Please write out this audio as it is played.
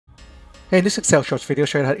Hey, in this Excel shorts video, I'll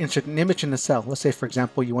show you how to insert an image in a cell. Let's say, for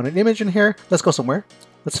example, you want an image in here. Let's go somewhere.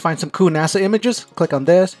 Let's find some cool NASA images. Click on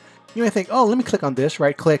this. You may think, oh, let me click on this.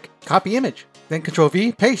 Right click, copy image. Then Control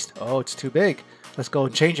V, paste. Oh, it's too big. Let's go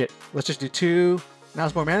and change it. Let's just do 2. Now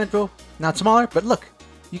it's more manageable. Now it's smaller, but look,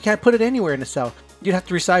 you can't put it anywhere in the cell. You'd have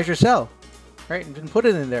to resize your cell, right? And then put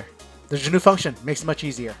it in there. There's a new function. Makes it much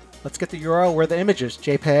easier. Let's get the URL where the image is,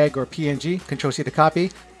 JPEG or PNG. Control C to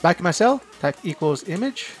copy. Back in my cell, type equals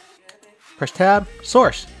image. Press tab,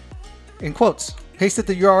 source, in quotes. Pasted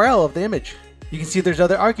the URL of the image. You can see there's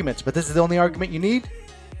other arguments, but this is the only argument you need.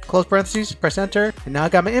 Close parentheses, press enter, and now I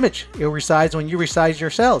got my image. It will resize when you resize your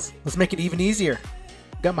cells. Let's make it even easier.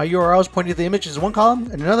 Got my URLs pointing to the images in one column,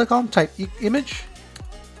 and another column, type image.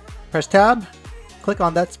 Press tab, click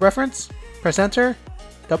on that reference, press enter,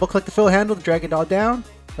 double click the fill handle to drag it all down.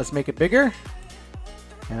 Let's make it bigger.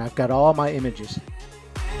 And I've got all my images.